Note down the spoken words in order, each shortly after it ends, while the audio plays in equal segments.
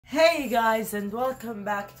Hey guys, and welcome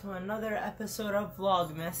back to another episode of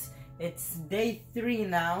Vlogmas. It's day 3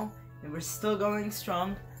 now, and we're still going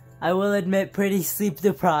strong. I will admit, pretty sleep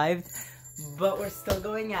deprived, but we're still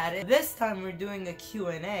going at it. This time we're doing a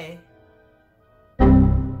Q&A.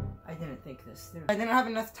 I didn't think this through. I didn't have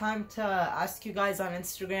enough time to ask you guys on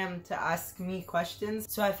Instagram to ask me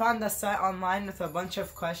questions, so I found a site online with a bunch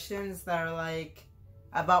of questions that are like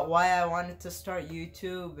about why I wanted to start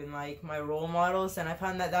YouTube and like my role models, and I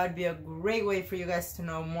found that that would be a great way for you guys to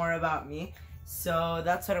know more about me. So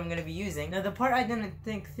that's what I'm going to be using. Now the part I didn't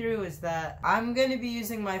think through is that I'm going to be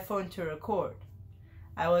using my phone to record.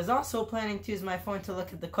 I was also planning to use my phone to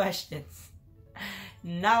look at the questions.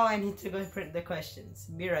 Now I need to go print the questions.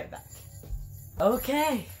 Be right back.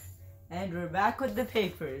 Okay, and we're back with the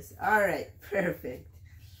papers. Alright, perfect.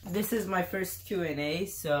 This is my first Q&A,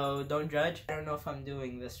 so don't judge. I don't know if I'm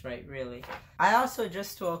doing this right, really. I also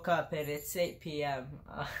just woke up and it's 8 p.m.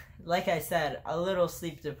 Like I said, a little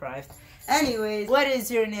sleep deprived. Anyways, what is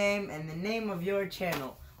your name and the name of your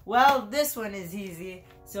channel? Well, this one is easy.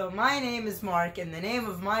 So my name is Mark and the name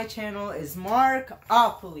of my channel is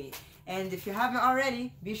Markopoly. And if you haven't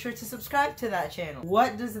already, be sure to subscribe to that channel.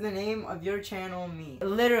 What does the name of your channel mean?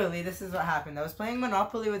 Literally, this is what happened. I was playing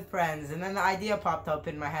Monopoly with friends, and then the idea popped up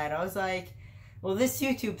in my head. I was like, well, this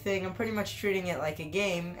YouTube thing, I'm pretty much treating it like a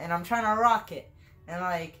game, and I'm trying to rock it, and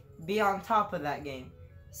like, be on top of that game.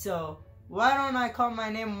 So, why don't I call my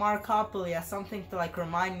name Markopoly as something to like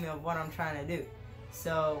remind me of what I'm trying to do?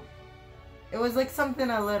 So, it was like something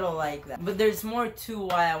a little like that. But there's more to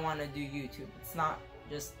why I want to do YouTube. It's not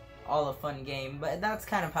just all a fun game, but that's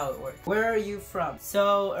kind of how it works. Where are you from?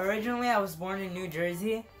 So originally I was born in New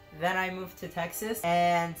Jersey, then I moved to Texas,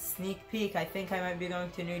 and sneak peek, I think I might be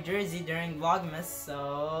going to New Jersey during Vlogmas,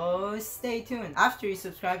 so stay tuned. After you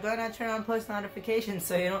subscribe, go ahead and turn on post notifications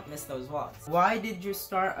so you don't miss those vlogs. Why did you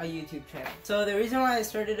start a YouTube channel? So the reason why I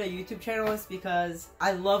started a YouTube channel is because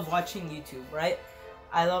I love watching YouTube, right?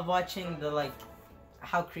 I love watching the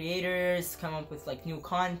how creators come up with like new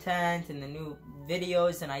content and the new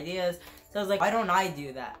videos and ideas. So I was like, why don't I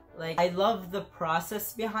do that? Like, I love the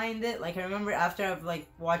process behind it. Like, I remember after I've like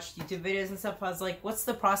watched YouTube videos and stuff, I was like, what's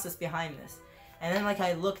the process behind this? And then like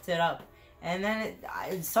I looked it up, and then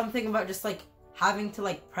it's something about just like having to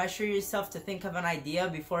like pressure yourself to think of an idea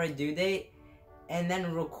before a due date, and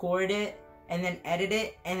then record it, and then edit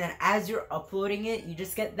it, and then as you're uploading it, you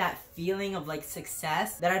just get that feeling of like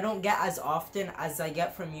success that I don't get as often as I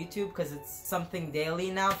get from YouTube, because it's something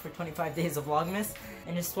daily now for 25 days of Vlogmas.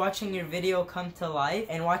 And just watching your video come to life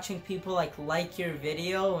and watching people like your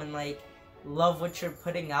video and like love what you're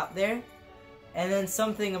putting out there, and then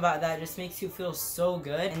something about that just makes you feel so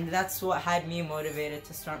good, and that's what had me motivated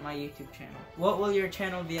to start my YouTube channel. What will your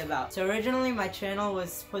channel be about? So originally my channel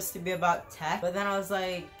was supposed to be about tech, but then I was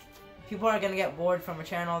like, people are gonna get bored from a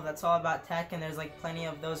channel that's all about tech, and there's like plenty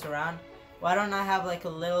of those around. Why don't I have like a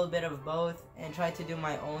little bit of both and try to do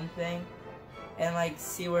my own thing and like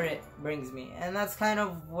see where it brings me? And that's kind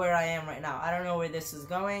of where I am right now. I don't know where this is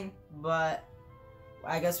going, but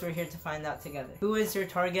I guess we're here to find out together. Who is your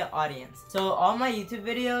target audience? So all my YouTube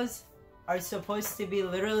videos are supposed to be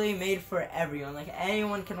literally made for everyone. Like,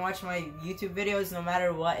 anyone can watch my YouTube videos no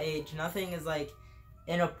matter what age. Nothing is like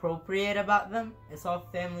inappropriate about them. It's all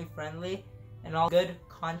family friendly and all good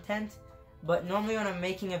content. But normally when I'm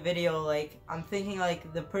making a video, like, I'm thinking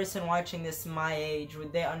like, the person watching this my age,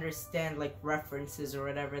 would they understand like references or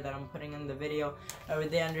whatever that I'm putting in the video, or would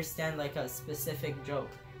they understand like a specific joke?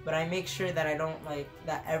 But I make sure that I don't like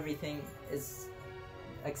that everything is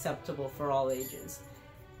acceptable for all ages,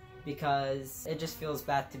 because it just feels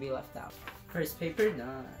bad to be left out. First paper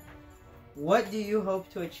done. What do you hope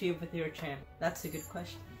to achieve with your channel? That's a good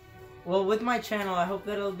question. Well, with my channel, I hope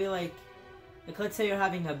that it'll be like let's say you're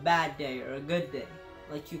having a bad day or a good day.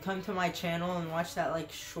 Like, you come to my channel and watch that like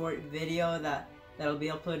short video that'll be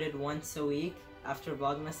uploaded once a week after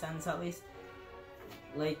Vlogmas ends at least.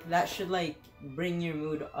 Like, that should like bring your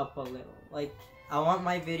mood up a little. Like, I want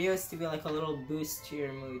my videos to be like a little boost to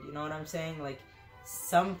your mood. You know what I'm saying? Like,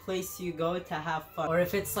 some place you go to have fun. Or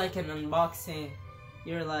if it's like an unboxing,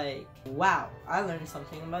 you're like, wow, I learned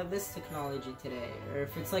something about this technology today. Or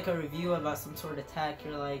if it's like a review about some sort of tech,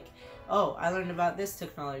 you're like, oh, I learned about this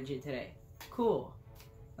technology today. Cool.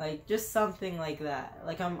 Like, just something like that.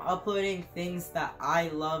 Like, I'm uploading things that I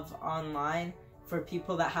love online for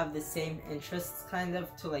people that have the same interests, kind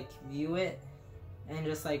of, to like view it and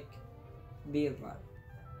just like be in love,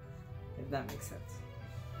 if that makes sense.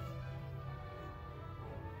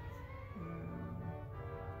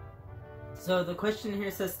 So the question here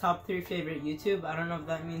says top 3 favorite YouTube. I don't know if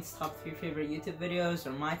that means top 3 favorite YouTube videos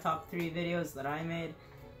or my top 3 videos that I made.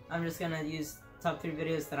 I'm just gonna use top 3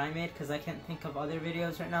 videos that I made because I can't think of other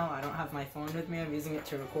videos right now. I don't have my phone with me, I'm using it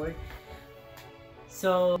to record.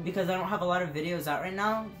 So, because I don't have a lot of videos out right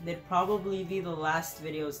now, they'd probably be the last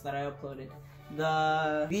videos that I uploaded.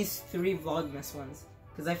 These 3 Vlogmas ones.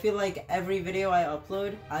 Because I feel like every video I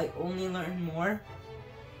upload, I only learn more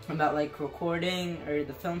about like recording or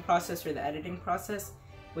the film process or the editing process,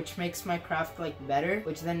 which makes my craft like better,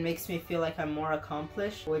 which then makes me feel like I'm more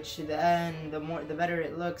accomplished, which then the better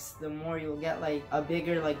it looks, the more you'll get like a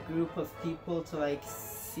bigger like group of people to like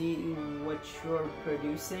see what you're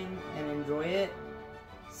producing and enjoy it.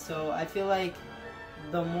 So I feel like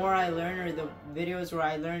the more I learn, or the videos where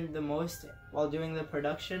I learned the most while doing the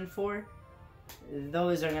production for,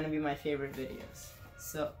 those are gonna be my favorite videos.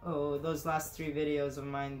 So, those last 3 videos of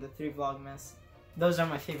mine, the 3 Vlogmas, those are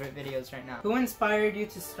my favorite videos right now. Who inspired you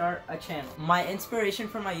to start a channel? My inspiration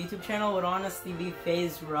for my YouTube channel would honestly be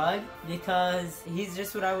FaZe Rug, because he's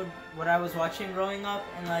just what I was watching growing up,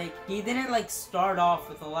 and like he didn't like start off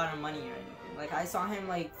with a lot of money or anything. Like I saw him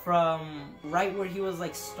like from right where he was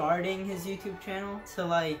like starting his YouTube channel to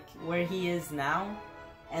like where he is now.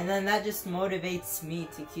 And then that just motivates me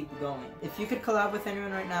to keep going. If you could collab with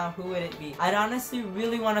anyone right now, who would it be? I'd honestly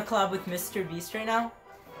really want to collab with Mr. Beast right now.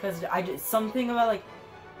 Because something about like,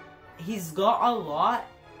 he's got a lot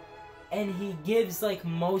and he gives like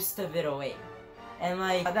most of it away. And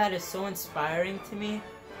like, that is so inspiring to me.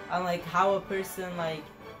 On like how a person like,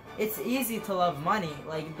 it's easy to love money.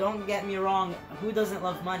 Like, don't get me wrong, who doesn't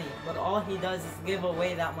love money? But all he does is give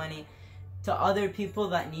away that money to other people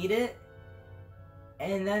that need it.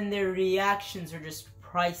 And then their reactions are just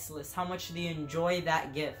priceless. How much they enjoy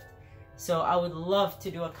that gift. So I would love to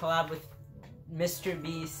do a collab with Mr.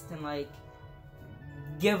 Beast and like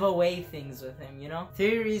give away things with him, you know?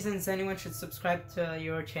 3 reasons anyone should subscribe to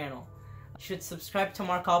your channel. You should subscribe to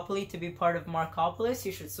Markopoly to be part of Markopolis.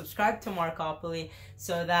 You should subscribe to Markopoly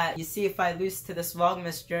so that you see if I lose to this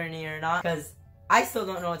Vlogmas journey or not, because I still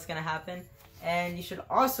don't know what's gonna happen. And you should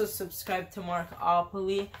also subscribe to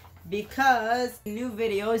Markopoly, because new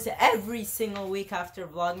videos every single week after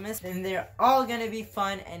Vlogmas, and they're all gonna be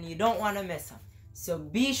fun and you don't want to miss them. So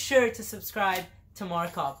be sure to subscribe to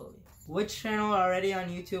Markopoly. Which channel already on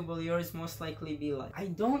YouTube will yours most likely be like? I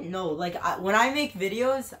don't know. Like when I make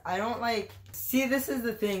videos, I don't like, see, this is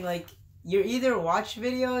the thing, like you either watch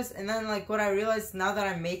videos, and then like what I realized now that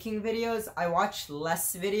I'm making videos, I watch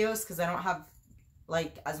less videos because I don't have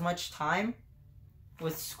like as much time.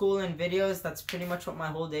 With school and videos, that's pretty much what my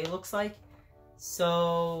whole day looks like.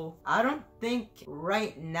 So I don't think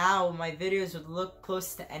right now my videos would look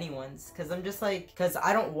close to anyone's, because I'm just like, because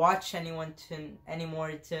I don't watch anyone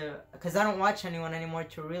anymore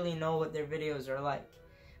to really know what their videos are like.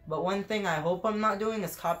 But one thing I hope I'm not doing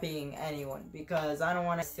is copying anyone, because I don't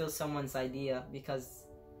want to steal someone's idea because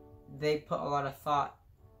they put a lot of thought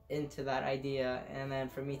into that idea, and then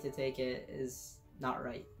for me to take it is not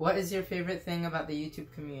right. What is your favorite thing about the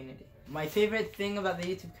YouTube community? My favorite thing about the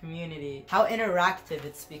YouTube community, how interactive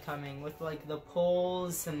it's becoming with like the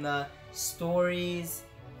polls and the stories.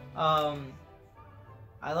 I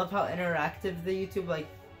love how interactive the YouTube like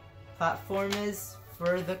platform is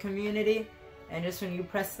for the community, and just when you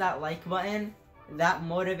press that like button, that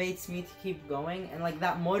motivates me to keep going, and like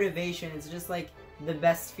that motivation is just like the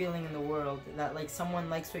best feeling in the world, that like someone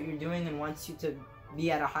likes what you're doing and wants you to be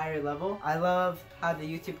at a higher level. I love how the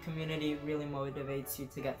YouTube community really motivates you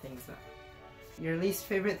to get things done. Your least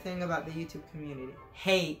favorite thing about the YouTube community?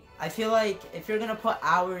 Hate. I feel like if you're gonna put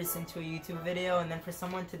hours into a YouTube video and then for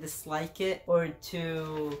someone to dislike it or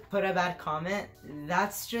to put a bad comment,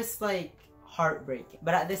 that's just like heartbreaking.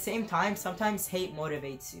 But at the same time, sometimes hate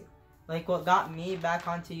motivates you. Like what got me back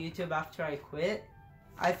onto YouTube after I quit,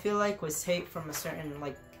 I feel like was hate from a certain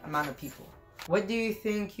like amount of people. What do you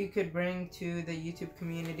think you could bring to the YouTube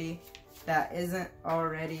community that isn't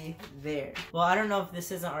already there? Well, I don't know if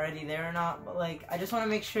this isn't already there or not, but like I just want to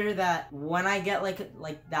make sure that when I get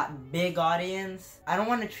like that big audience, I don't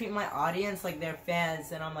want to treat my audience like they're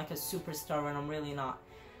fans and I'm like a superstar when I'm really not.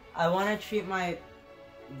 I want to treat my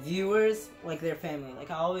viewers like they're family.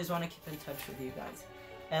 Like I always want to keep in touch with you guys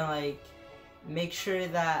and like make sure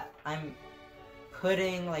that I'm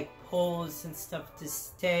putting like polls and stuff to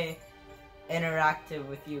stay interactive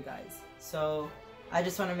with you guys. So I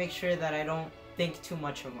just want to make sure that I don't think too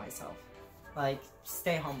much of myself. Like,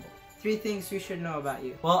 stay humble. 3 things you should know about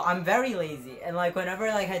you. Well, I'm very lazy, and like whenever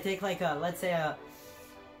like I take like a, let's say a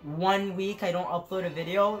 1 week I don't upload a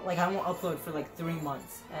video, like I won't upload for like 3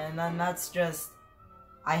 months, and then that's just,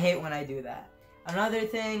 I hate when I do that. Another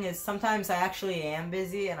thing is sometimes I actually am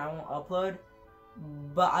busy and I won't upload,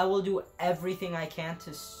 but I will do everything I can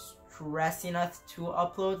to rest enough to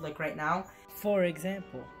upload, like right now. For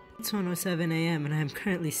example, it's 1:07 a.m. and I'm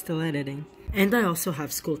currently still editing. And I also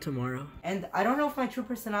have school tomorrow. And I don't know if my true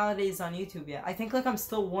personality is on YouTube yet. I think like I'm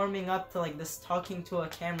still warming up to like this talking to a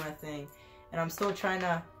camera thing. And I'm still trying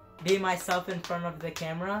to be myself in front of the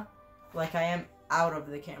camera like I am out of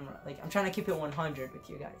the camera. Like I'm trying to keep it 100 with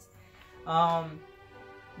you guys.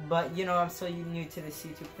 But you know, I'm still new to this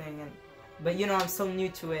YouTube thing, but you know, I'm still new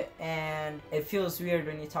to it, and it feels weird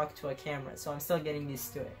when you talk to a camera, so I'm still getting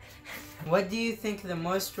used to it. What do you think the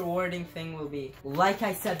most rewarding thing will be? Like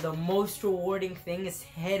I said, the most rewarding thing is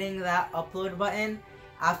hitting that upload button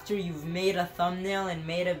after you've made a thumbnail and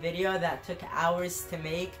made a video that took hours to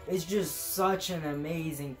make. It's just such an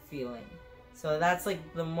amazing feeling. So that's like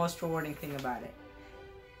the most rewarding thing about it.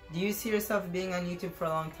 Do you see yourself being on YouTube for a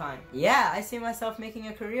long time? Yeah, I see myself making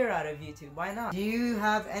a career out of YouTube. Why not? Do you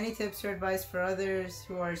have any tips or advice for others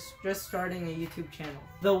who are just starting a YouTube channel?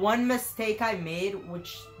 The one mistake I made,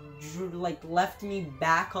 which like left me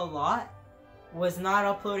back a lot, was not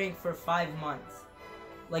uploading for 5 months.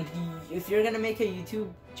 Like, if you're gonna make a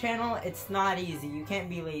YouTube channel, it's not easy. You can't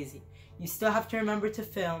be lazy. You still have to remember to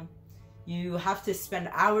film. You have to spend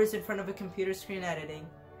hours in front of a computer screen editing,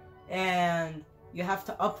 and you have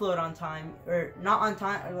to upload on time, or not on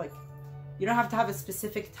time, or like, you don't have to have a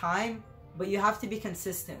specific time, but you have to be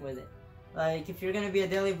consistent with it. Like, if you're gonna be a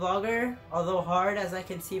daily vlogger, although hard as I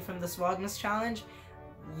can see from this Vlogmas challenge,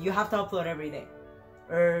 you have to upload every day.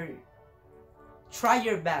 Or try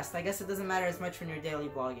your best. I guess it doesn't matter as much when you're daily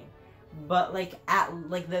vlogging. But like, at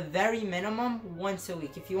like the very minimum, once a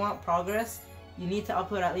week. If you want progress, you need to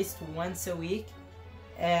upload at least once a week,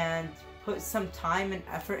 and put some time and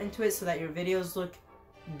effort into it so that your videos look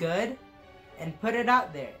good, and put it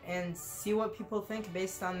out there and see what people think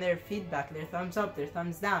based on their feedback, their thumbs up, their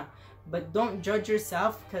thumbs down. But don't judge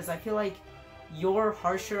yourself, because I feel like you're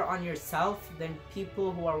harsher on yourself than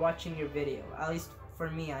people who are watching your video. At least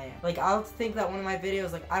for me, I am. Like, I'll think that one of my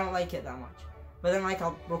videos, like, I don't like it that much, but then like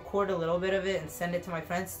I'll record a little bit of it and send it to my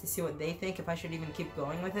friends to see what they think, if I should even keep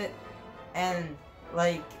going with it. And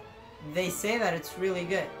like, they say that it's really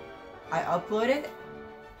good. I upload it,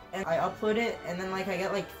 and then like I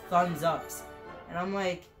get like thumbs ups, and I'm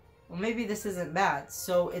like, well, maybe this isn't bad.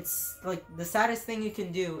 So it's like, the saddest thing you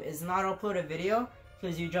can do is not upload a video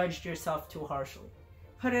because you judged yourself too harshly.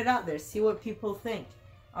 Put it out there, see what people think.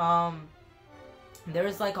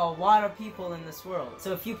 There's like a lot of people in this world,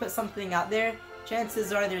 so if you put something out there,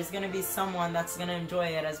 chances are there's gonna be someone that's gonna enjoy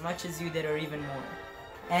it as much as you did, or even more.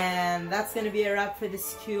 And that's gonna be a wrap for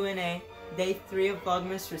this Q&A. Day 3 of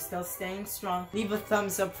Vlogmas, we're still staying strong. Leave a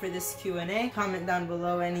thumbs up for this Q&A. Comment down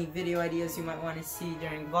below any video ideas you might want to see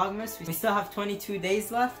during Vlogmas. We still have 22 days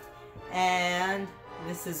left, and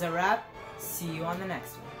this is a wrap. See you on the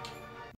next one.